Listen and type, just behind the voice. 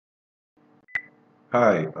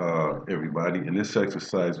Hi, everybody. In this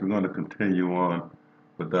exercise, we're going to continue on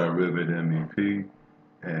with our Revit MEP.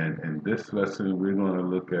 And in this lesson, we're going to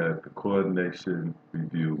look at the coordination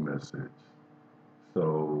review message.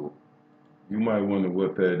 So you might wonder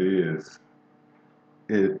what that is.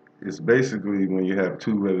 It's basically when you have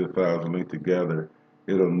two Revit files linked together,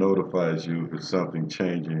 it'll notify you if something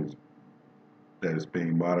changes that is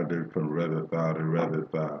being monitored from Revit file to Revit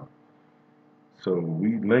file. So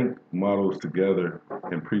we linked models together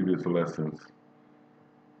in previous lessons.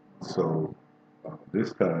 So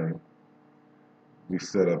this time we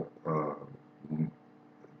set up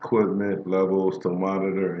equipment levels to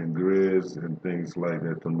monitor and grids and things like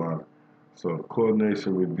that to monitor. So the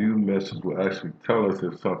coordination review message will actually tell us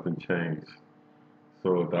if something changed.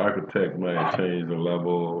 So if the architect might change the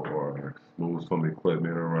level or move some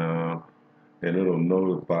equipment around, and it'll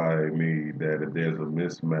notify me that if there's a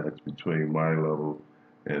mismatch between my level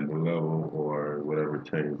and the level or whatever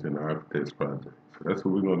changed in the architect's project. So that's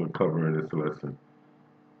what we're going to cover in this lesson.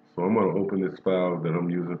 So I'm going to open this file that I'm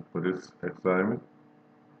using for this assignment.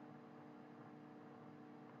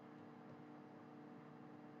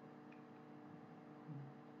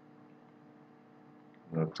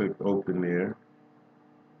 I'll click open there.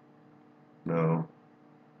 Now,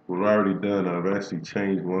 what I've already done, I've actually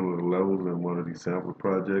changed one of the levels in one of these sample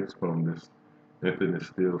projects from this infinite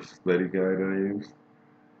steel study guide I used.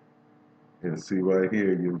 And see right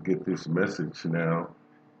here, you'll get this message now.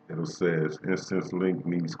 It'll says instance link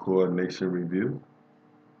needs coordination review.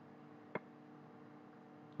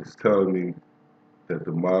 It's telling me that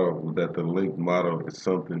the link model is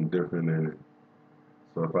something different than it.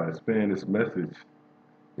 So if I expand this message,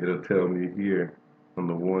 it'll tell me here on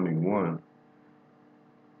the warning one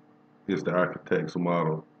is the architect's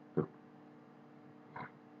model. So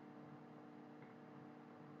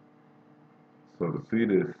to see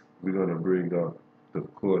this, we're going to bring up the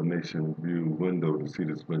coordination view window to see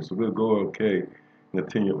this link. So we'll go OK,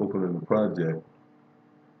 continue opening the project.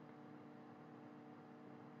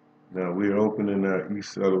 Now we're opening our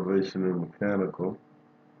east elevation and mechanical.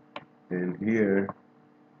 And here,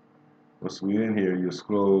 once we're in here, you'll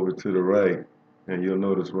scroll over to the right, and you'll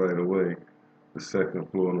notice right away the second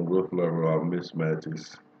floor and the roof level are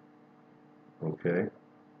mismatches. Okay,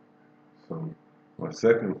 so my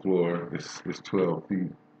second floor is 12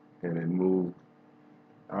 feet, and it moved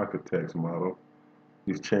architect's model.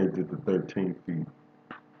 He's changed it to 13 feet.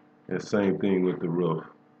 And same thing with the roof.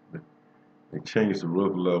 They changed the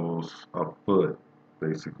roof levels a foot,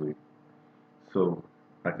 basically. So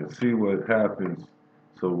I can see what happens.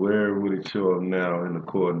 So where would it show up now in the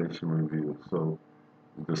coordination review? So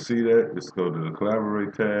to see that, let's go to the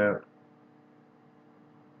Collaborate tab,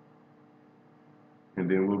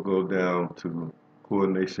 and then we'll go down to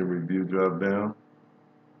Coordination Review drop down,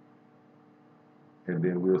 and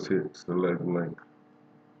then we'll hit Select Link.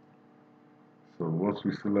 So once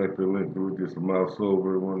we select the link, we'll just mouse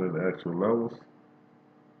over one of the actual levels,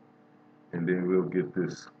 and then we'll get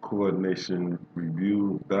this Coordination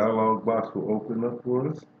Review dialog box will open up for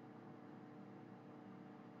us.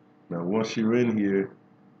 Now once you're in here,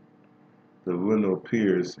 the window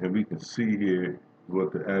appears, and we can see here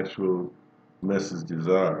what the actual messages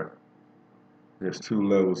are. There's two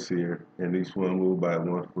levels here, and each one moved by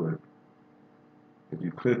 1 foot. If you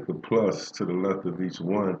click the plus to the left of each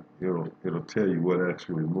one, it'll tell you what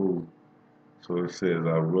actually moved. So it says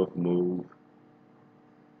our roof moved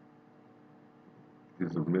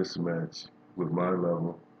is a mismatch with my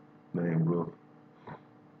level named roof.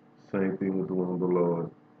 Same thing with the one below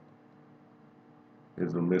it.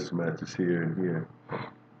 Is a mismatch is here and here.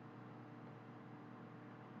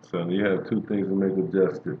 So you have two things to make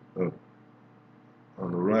adjusted. On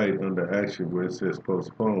the right, under action, where it says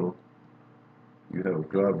postpone, you have a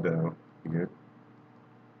drop down here,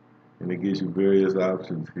 and it gives you various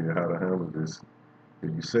options here how to handle this.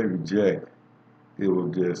 If you say reject, it will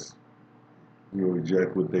just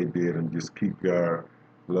reject what they did and just keep your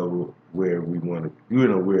level where we want it. You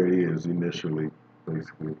know where it is initially,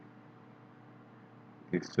 basically.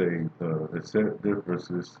 It say accept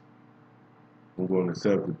differences. I'm going to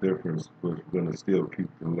accept the difference, but we're going to still keep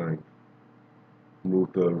the length.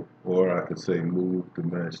 Move the, or I could say move to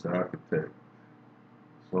match the architect.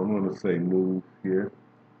 So I'm going to say move here.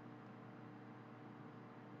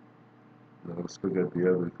 Now let's look at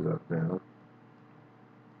the other drop down.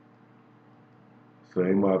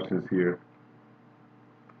 Same options here.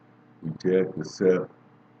 Reject, accept.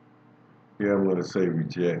 Here I'm going to say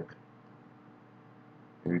reject.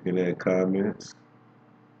 And you can add comments.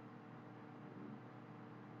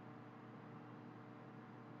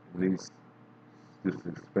 This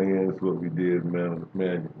expands what we did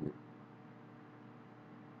manually.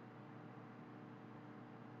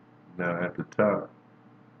 Now at the top,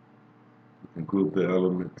 you can group the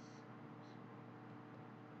elements,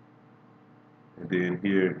 and then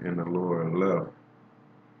here in the lower left,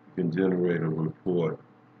 you can generate a report.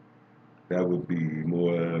 That would be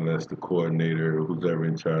more or less the coordinator or who's ever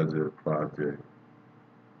in charge of the project,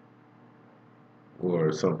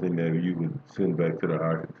 or something that you would send back to the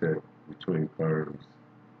architect between firms.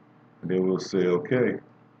 And then we'll say, okay,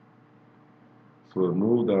 so it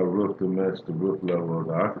moved our roof to match the roof level of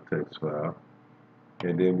the architect's file,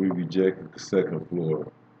 and then we rejected the second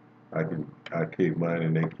floor. I keep mine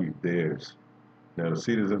and they keep theirs. Now to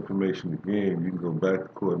see this information again, you can go back to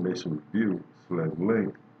Coordination Review, select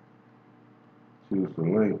Link, choose the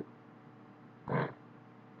link. Now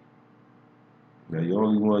the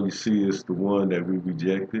only one you see is the one that we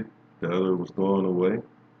rejected. The other was thrown away.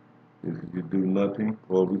 If you do nothing,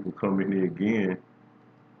 or we can come in here again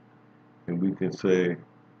and we can say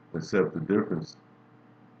accept the difference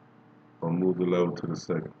or move the level to the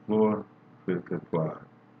second floor, click apply.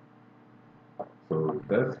 So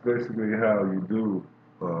that's basically how you do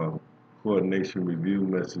coordination review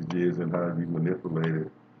messages and how you manipulate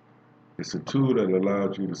it. It's a tool that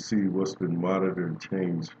allows you to see what's been monitored and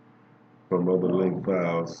changed from other link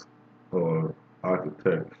files or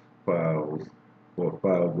architect files or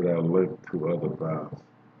files that are linked to other files.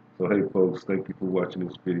 So hey folks, thank you for watching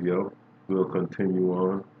this video. We'll continue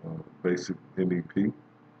on basic MEP,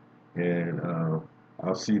 and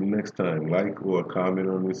I'll see you next time. Like or comment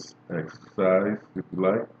on this exercise if you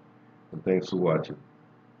like, and thanks for watching.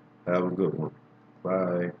 Have a good one.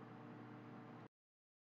 Bye.